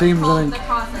the best teams, I think.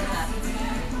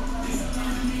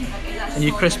 And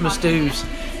your Christmas do's,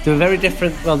 they're very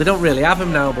different. Well, they don't really have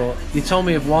them now, but you told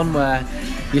me of one where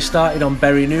you started on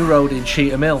Bury New Road in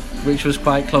Cheetham Mill, which was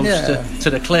quite close to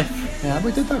the cliff. Yeah,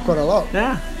 we did that quite a lot.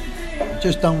 Yeah.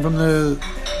 Just down from the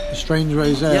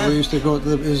Strangeways there, we used to go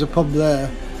to there's a pub there.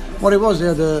 What it was, they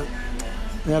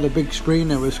had a big screen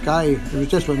there with Sky. It was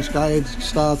just when Sky had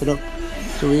started up,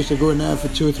 so we used to go in there for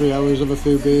 2 or 3 hours, have a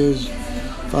few beers,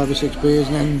 5 or 6 beers,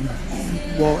 and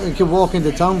then you could walk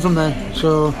into town from there.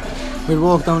 So we'd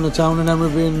walk down the town, and then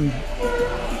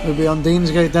we'd be on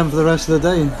Deansgate then for the rest of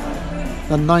the day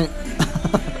and night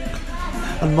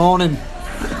and morning.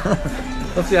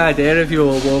 What's the idea if you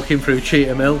were walking through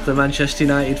Cheetham Mill, the Manchester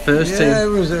United first team? Yeah, it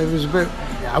was a bit.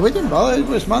 Yeah, we didn't bother. It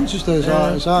was Manchester,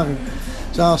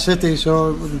 it's our city,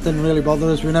 so it didn't really bother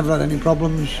us. We never had any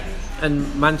problems.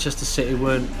 And Manchester City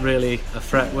weren't really a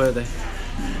threat, were they?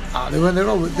 They weren't.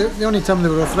 The only time they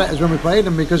were a threat is when we played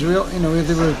them, because it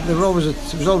was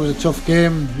always a tough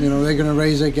game. They're going to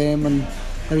raise their game, and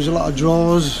there was a lot of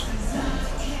draws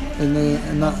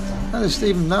in that. And it's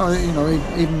even now,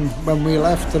 even when we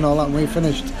left and all that, and we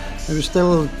finished, it was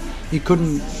still you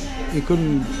couldn't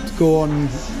go on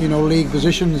league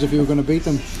positions if you were going to beat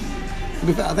them.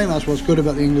 I think that's what's good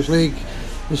about the English league.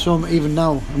 There's some even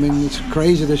now. I mean, it's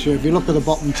crazy this year. If you look at the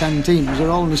bottom 10 teams, they're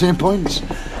all in the same points.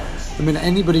 I mean,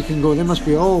 anybody can go. They must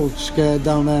be all scared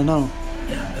down there now.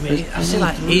 I mean, I see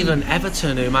like even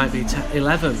Everton, who might be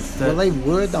 11th. Well, they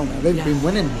were down there. They've been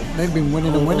winning. They've been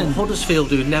winning and winning. Huddersfield,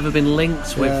 who've never been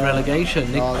linked with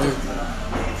relegation.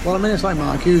 Well, I mean, it's like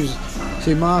Mark Hughes.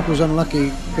 See, Mark was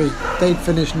unlucky because they'd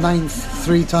finished 9th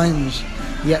 3 times,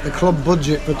 yet the club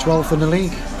budget for 12th in the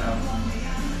league.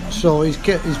 So he's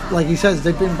like he says,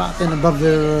 they've been batting above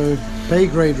their pay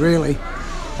grade really,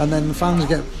 and then the fans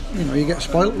get, you get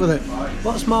spoilt with it.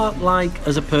 What's Mark like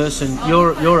as a person?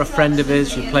 You're a friend of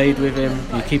his. You played with him.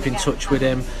 You keep in touch with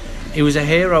him. He was a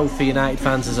hero for United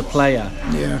fans as a player.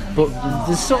 Yeah. But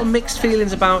there's sort of mixed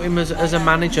feelings about him as a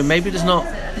manager. Maybe there's not.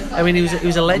 I mean, he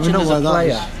was a legend as a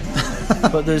player.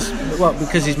 But there's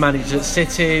because he's managed at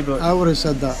City. But I would have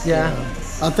said that. Yeah.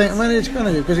 I think it's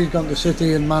going to because he's gone to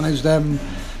City and managed them.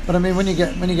 But I mean, when you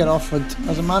get offered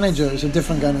as a manager, it's a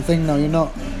different kind of thing now. You're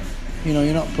not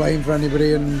playing for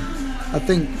anybody. And I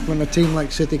think when a team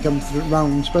like City comes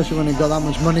round, especially when they've got that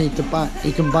much money to back,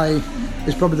 he can buy.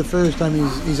 It's probably the first time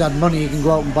he's had money. He can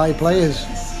go out and buy players.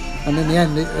 And in the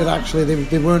end, it actually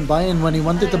they weren't buying when he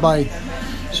wanted to buy.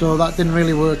 So that didn't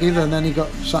really work either, and then he got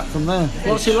sacked from there.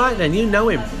 What's he like then? You know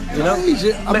him, you know? He's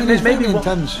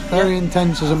very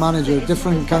intense as a manager,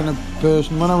 different kind of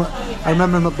person. When I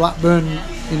remember him at Blackburn,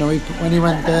 when he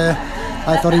went there,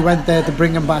 I thought he went there to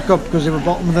bring him back up because they were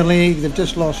bottom of the league. They've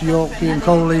just lost Yorkie and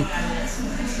Coley,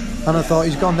 and I thought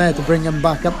he's gone there to bring him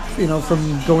back up,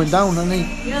 from going down. And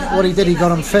what he did, he got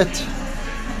them fit.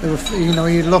 He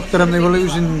looked at them. They were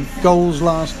losing goals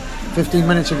last 15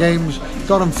 minutes of games,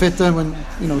 got them fitter when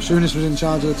Souness was in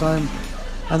charge at the time,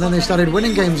 and then they started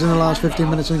winning games in the last 15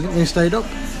 minutes and they stayed up.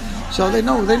 So they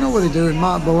know what they're doing.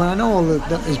 Mark Bowen, I know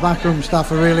his backroom staff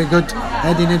are really good.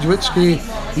 Eddie Niedzwiecki,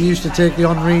 he used to take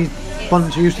the Henry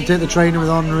bunch, he used to take the training with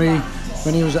Henry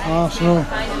when he was at Arsenal.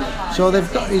 So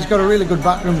he's got a really good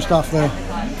backroom staff there,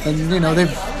 and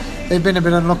they've been a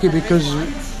bit unlucky because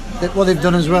what they've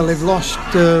done as well, they've lost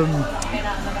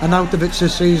Arnautovic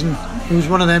this season. He was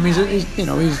one of them. He's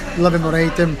love him or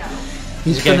hate him.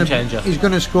 He's a game changer. He's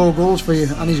going to score goals for you,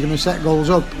 and he's going to set goals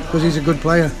up because he's a good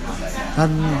player.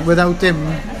 And with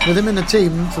him in the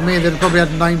team, for me, they'd probably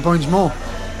had 9 points more,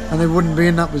 and they wouldn't be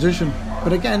in that position.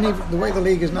 But again, the way the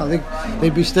league is now,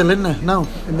 they'd be still in there now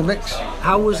in the mix.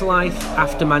 How was life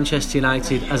after Manchester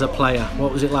United as a player?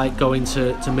 What was it like going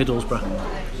to Middlesbrough?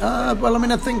 Well,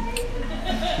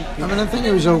 I think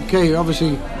it was okay.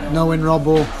 Obviously, knowing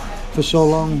Robbo for so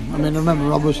long. I remember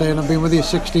Robbo saying, "I've been with you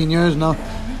 16 years now.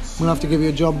 We'll have to give you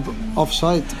a job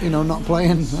off-site, not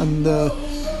playing." And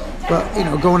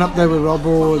but going up there with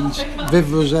Robbo, and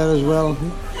Viv was there as well,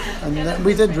 and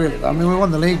we did really. We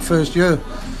won the league first year,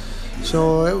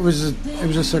 so it was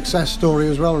a success story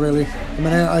as well. Really,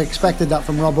 I expected that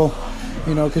from Robbo,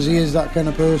 because he is that kind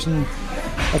of person.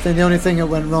 I think the only thing that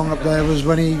went wrong up there was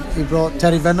when he brought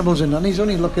Terry Venables in, and he's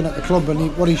only looking at the club,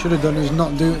 and what he should have done is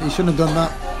he shouldn't have done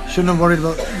that. Shouldn't have worried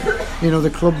about the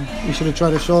club. He should have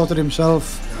tried to sort it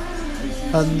himself.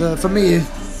 And for me,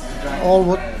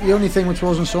 the only thing which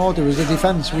wasn't sorted was the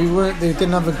defence. They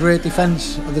didn't have a great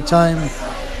defence at the time,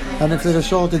 and if they'd have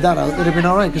sorted that out, they'd have been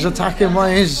all right. Because attacking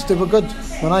wise, they were good.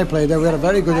 When I played there, we had a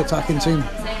very good attacking team.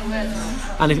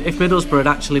 And if Middlesbrough had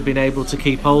actually been able to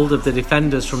keep hold of the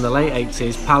defenders from the late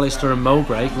 80s, Pallister and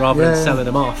Mowbray, rather than selling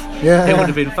them off, it would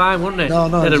have been fine, wouldn't it? No,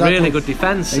 they had exactly. a really good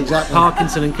defence. Exactly.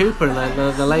 Parkinson and Cooper in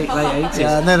the late 80s.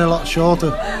 Yeah, and they're a lot shorter.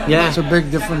 Yeah. That's a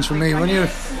big difference for me.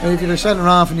 If you're a centre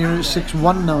half and you're at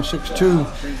 6'1" now,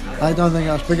 6'2", I don't think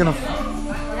that's big enough.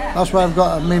 That's why I've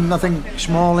got, I think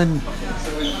Smalling,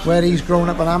 where he's grown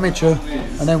up an amateur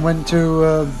and then went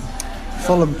to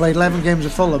Fulham, played 11 games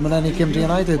at Fulham, and then he came to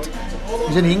United.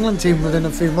 He's in the England team within a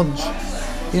few months.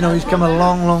 He's come a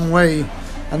long, long way,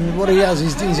 and what he has,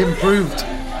 he's improved.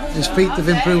 His feet have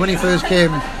improved. When he first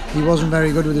came, he wasn't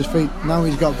very good with his feet. Now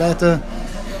he's got better.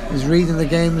 He's reading the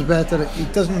games better. He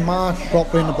doesn't mark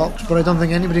properly in the box, but I don't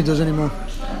think anybody does anymore.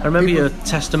 I remember your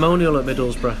testimonial at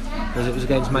Middlesbrough, as it was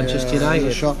against Manchester United. It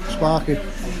was a shock. Sparky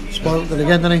spoiled it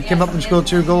again, then he came up and scored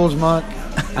 2 goals, Mark.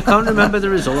 I can't remember the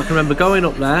result. I can remember going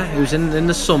up there, it was in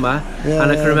the summer,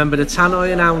 and I can remember the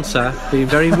Tannoy announcer being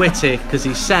very witty because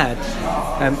he said,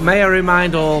 "May I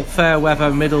remind all fair weather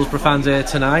Middlesbrough fans here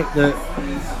tonight that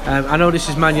I know this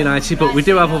is Man United, but we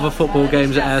do have other football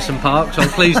games at Ayresome Park, so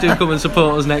please do come and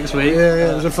support us next week."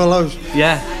 Yeah, it was a full house.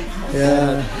 Yeah.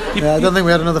 I don't think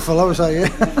we had another full house that year.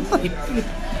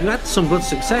 You had some good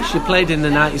success. You played in the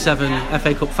 97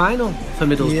 FA Cup final for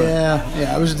Middlesbrough.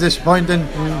 Yeah, it was disappointing.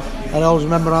 I always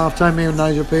remember half time, me and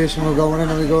Nigel Pearson were going in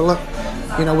and we go, look,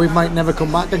 we might never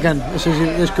come back again.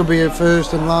 This could be a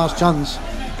first and last chance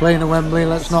playing at Wembley.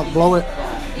 Let's not blow it.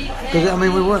 Because I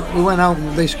mean, we went out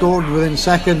and they scored within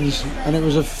seconds, and it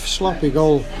was a sloppy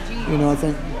goal. You know, I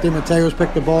think Di Matteo's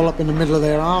picked the ball up in the middle of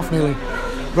their half nearly,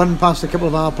 run past a couple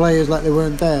of our players like they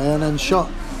weren't there, and then shot.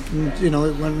 And, you know,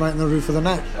 it went right in the roof of the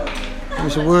net. It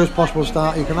was the worst possible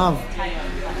start you can have.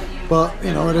 But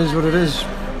you know, it is what it is.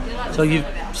 So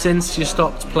since you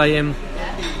stopped playing,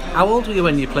 how old were you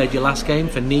when you played your last game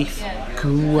for Neath?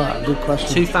 Good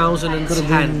question. 2010. Could have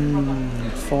been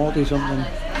 40 something.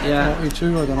 Yeah.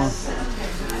 42, I don't know.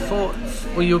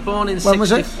 Well, you were born in When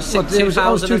was it? 2010.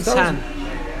 Was it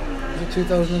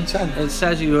 2010? It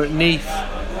says you were at Neath.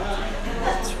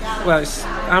 Well,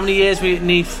 how many years were you at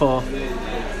Neath for?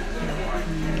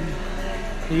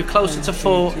 Were you closer to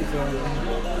 4?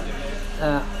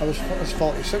 I was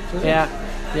 46, wasn't it?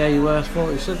 Yeah, you were.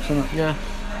 46, isn't it? Yeah.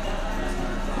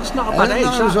 It's not a bad age.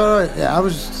 No, it was alright. Yeah, I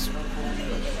was.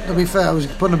 To be fair, I was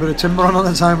putting a bit of timber on at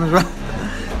the time as well.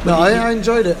 No, I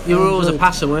enjoyed it. You were always a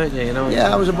passer, weren't you?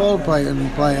 Yeah, I was a ball player, and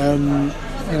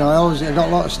you know, I got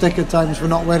a lot of stick at times for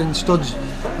not wearing studs.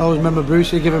 I always remember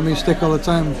Brucey giving me stick all the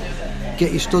time.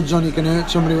 Get your studs on, you can hurt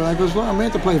somebody. I goes, look, I'm here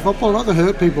to play football, not to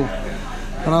hurt people.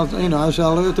 And I'll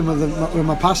hurt them with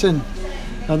my passing,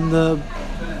 and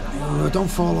don't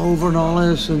fall over and all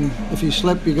this. And if you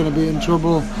slip, you're going to be in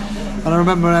trouble. And I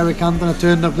remember Eric Cantona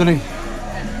turned up, didn't he?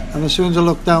 And as soon as I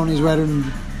looked down, he's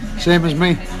wearing same as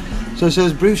me. So I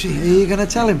says, Brucey, are you going to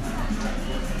tell him?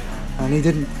 And he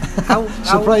didn't.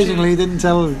 Surprisingly, he didn't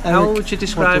tell Eric. How would you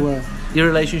describe your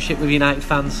relationship with United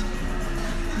fans?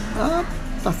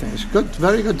 I think it's good,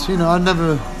 very good. You know, I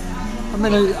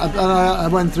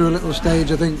went through a little stage,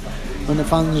 I think, when the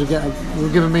fans were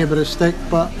giving me a bit of stick,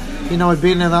 but you know, I'd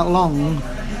been there that long,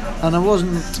 and I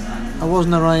wasn't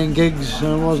a Ryan Giggs,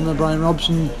 and I wasn't a Brian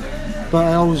Robson, but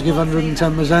I always give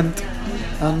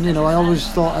 110%, and you know, I always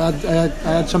thought I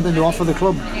had something to offer the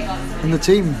club and the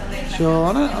team. So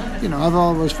I've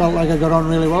always felt like I got on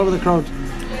really well with the crowd.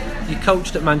 You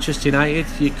coached at Manchester United.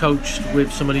 You coached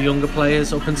with some of the younger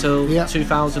players up until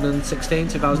 2016,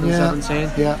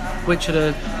 2017. Yeah. Which of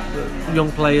the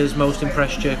young players most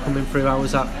impressed you coming through? How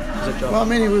was that as a job? Well, I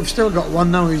mean, we've still got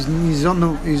one now. He's on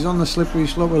the slippery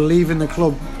slope of leaving the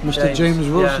club, Mr. James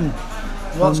Wilson.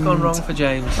 Yeah. What's gone wrong for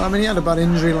James? I mean, he had a bad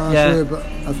injury last year, but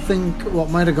I think what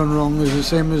might have gone wrong is the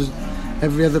same as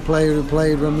every other player who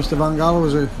played when Mr. Van Gaal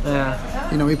was here.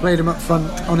 Yeah. You know, he played him up front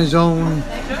on his own.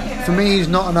 For me, he's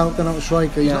not an out-and-out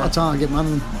striker. He's not a target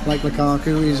man like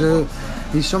Lukaku.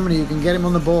 He's somebody who can get him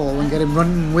on the ball and get him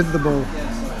running with the ball.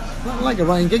 Not like a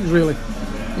Ryan Giggs, really.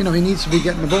 You know, he needs to be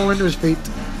getting the ball into his feet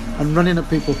and running at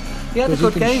people. He had a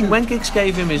good game. When Giggs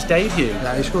gave him his debut,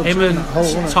 he scored him two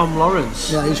and Tom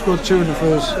Lawrence. Yeah, he scored 2 in the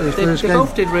first game. They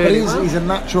both did really well. He's a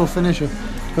natural finisher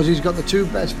because he's got the 2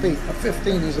 best feet. At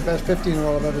 15, he's the best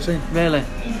 15-year-old I've ever seen. Really?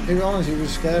 He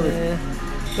was scary. Yeah.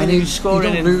 And he was scoring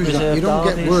you don't lose that. You don't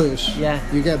get worse. Yeah.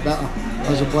 You get better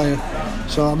as a player.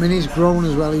 So I mean, he's grown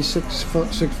as well. He's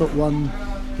 6'1".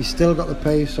 He's still got the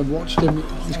pace. I've watched him.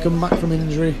 He's come back from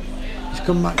injury.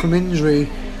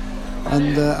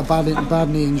 And a bad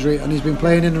knee injury, and he's been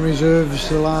playing in the reserves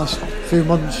the last few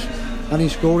months, and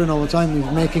he's scoring all the time.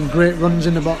 He's making great runs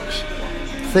in the box,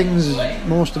 things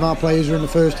most of our players who are in the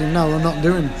first team now are not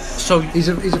doing. So he's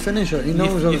a finisher. He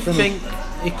knows how to finish. You think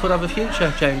he could have a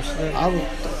future, James?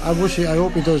 I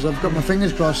hope he does. I've got my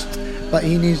fingers crossed, but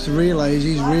he needs to realise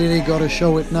he's really got to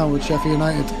show it now with Sheffield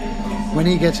United. When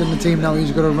he gets in the team now,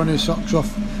 he's got to run his socks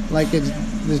off like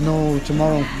there's no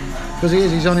tomorrow. Because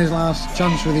he's on his last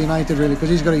chance with United, really, because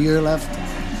he's got a year left.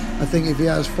 I think if he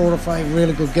has 4 or 5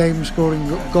 really good games scoring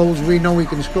goals we know he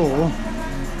can score,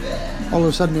 all of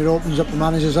a sudden it opens up the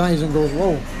manager's eyes and goes,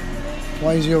 whoa,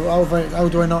 why is he? How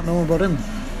do I not know about him?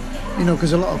 You know,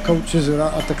 because a lot of coaches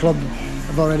at the club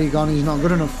have already gone, he's not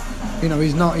good enough. You know,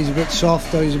 he's a bit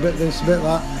softer, he's a bit this, a bit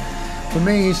that. For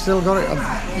me, he's still got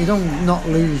it. You don't not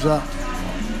lose that.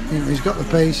 You know, he's got the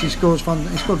pace, he scored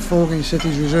 4 against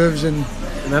City's reserves in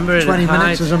 20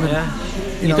 minutes or something.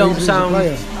 Yeah. You don't sound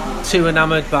too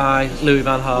enamoured by Louis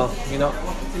van Gaal. You know,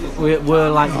 we're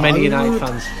like many United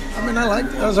fans. I mean, I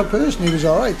liked as a person, he was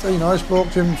all right. You know, I spoke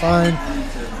to him fine,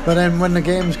 but then when the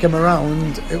games came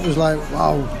around, it was like,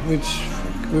 wow,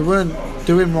 we weren't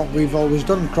doing what we've always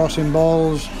done, crossing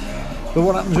balls. But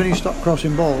what happens when you stop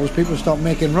crossing balls? People stop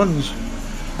making runs,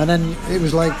 and then it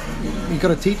was like you've got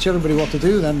to teach everybody what to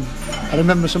do. Then I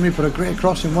remember somebody put a great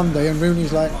cross in one day, and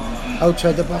Rooney's like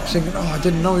outside the box thinking, I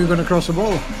didn't know you were going to cross the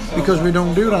ball, because we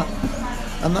don't do that.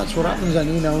 And that's what happens then.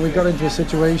 You know, we got into a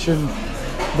situation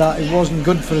that it wasn't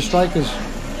good for the strikers.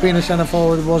 Being a centre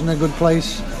forward wasn't a good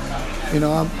place. You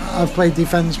know, I've played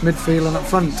defence, midfield and up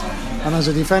front, and as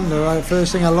a defender, the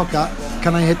first thing I look at,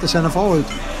 can I hit the centre forward?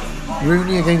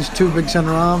 Rooney against two big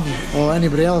centre halves, or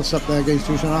anybody else up there against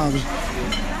two centre halves,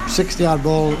 60-yard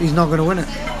ball, he's not going to win it.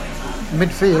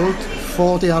 Midfield,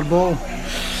 40-yard ball,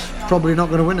 probably not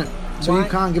going to win it. So you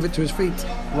can't give it to his feet.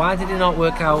 Why did it not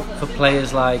work out for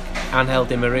players like Angel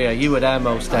Di Maria? You were there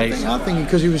most days. I think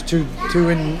because he was too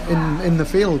in the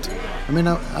field. I mean,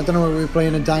 I don't know whether we were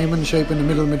playing a diamond shape in the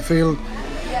middle of midfield,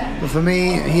 but for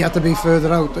me, he had to be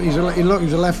further out. He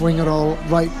was a left winger or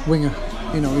right winger.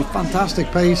 You know, he's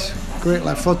fantastic pace, great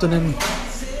left foot in him.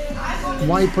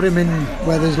 Why put him in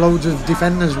where there's loads of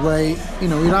defenders where,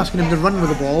 you're asking him to run with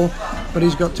the ball, but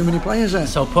he's got too many players there.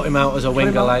 So put him out as a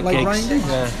winger like Giggs. Ryan Giggs.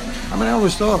 Yeah. I mean, I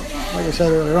always thought, like I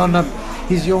said earlier on, that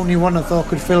he's the only one I thought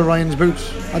could fill Ryan's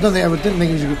boots. I didn't think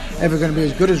he was ever going to be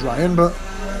as good as Ryan, but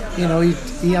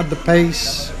he had the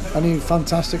pace and he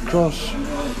fantastic cross.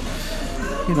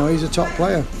 He's a top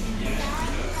player.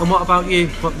 And what about you?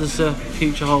 What does the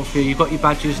future hold for you? You've got your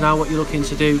badges now. What are you looking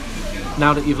to do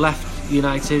now that you've left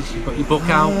United? You've got your book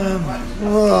out.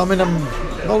 Well, I mean,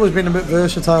 I've always been a bit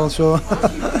versatile, so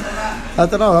I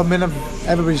don't know. I mean,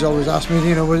 everybody's always asked me,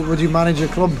 would you manage a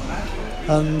club?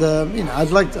 And I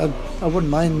wouldn't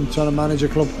mind trying to manage a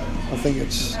club. I think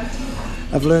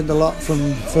I've learned a lot from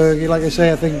Fergie. Like I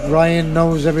say, I think Ryan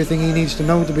knows everything he needs to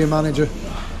know to be a manager.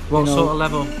 What sort of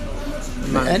level?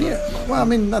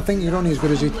 I think you're only as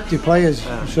good as your players.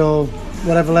 Yeah. So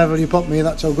whatever level you put me,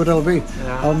 that's how good I'll be.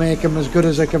 Yeah. I'll make them as good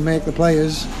as I can make the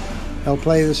players. I'll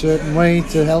play a certain way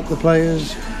to help the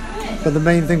players. But the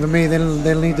main thing for me,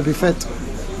 they'll need to be fit.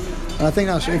 And I think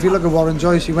that's, if you look at Warren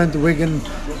Joyce, he went to Wigan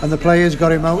and the players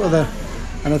got him out of there.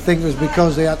 And I think it was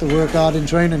because they had to work hard in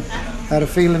training. I had a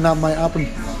feeling that might happen.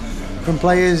 From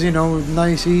players,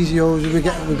 nice, easy,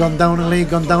 we've gone down a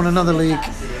league, gone down another league.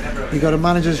 You've got a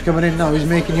manager coming in now, he's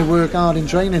making you work hard in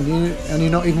training, and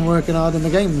you're not even working hard in the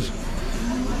games.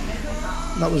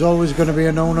 That was always going to be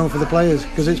a no-no for the players,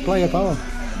 because it's player power.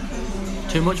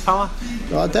 Too much power?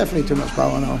 Oh, definitely too much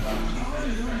power now.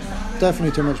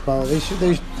 Definitely too much power.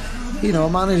 A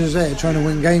manager's there trying to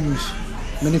win games.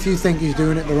 I mean, if you think he's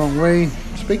doing it the wrong way,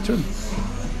 speak to him.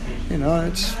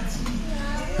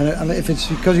 And if it's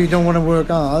because you don't want to work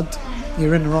hard,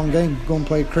 you're in the wrong game. Go and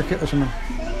play cricket or something,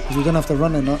 because you don't have to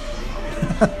run in that.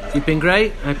 You've been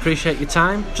great. I appreciate your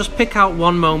time. Just pick out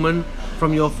one moment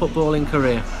from your footballing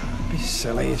career. Be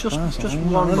silly. It's just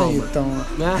Barcelona. one Really, moment.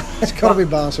 Yeah. It's got to be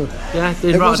Barca. Yeah.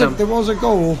 There was a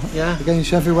goal against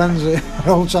Sheffield Wednesday at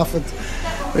Old Trafford,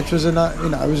 which was it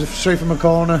was straight from a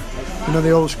corner.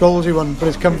 The old Scholesy one, but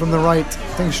it's come from the right.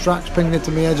 I think Strax pinged it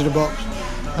to the edge of the box,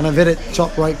 and I've hit it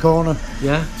top right corner.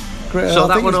 Yeah. Great. So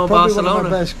that one or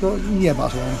Barcelona? Yeah,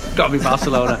 Barcelona. Got to be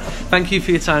Barcelona. Thank you for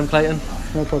your time, Clayton.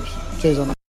 No problems. Cheers on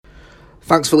that.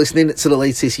 Thanks for listening to the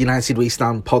latest United We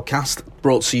Stand podcast,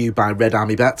 brought to you by Red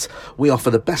Army Bet. We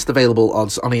offer the best available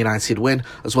odds on a United win,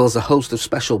 as well as a host of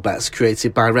special bets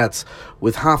created by Reds.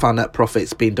 With half our net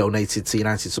profits being donated to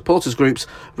United supporters groups,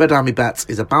 Red Army Bet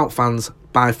is about fans,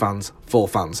 by fans, for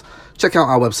fans. Check out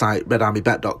our website,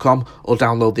 redarmybet.com, or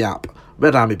download the app.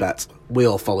 Red Army Bet. We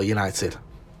all follow United.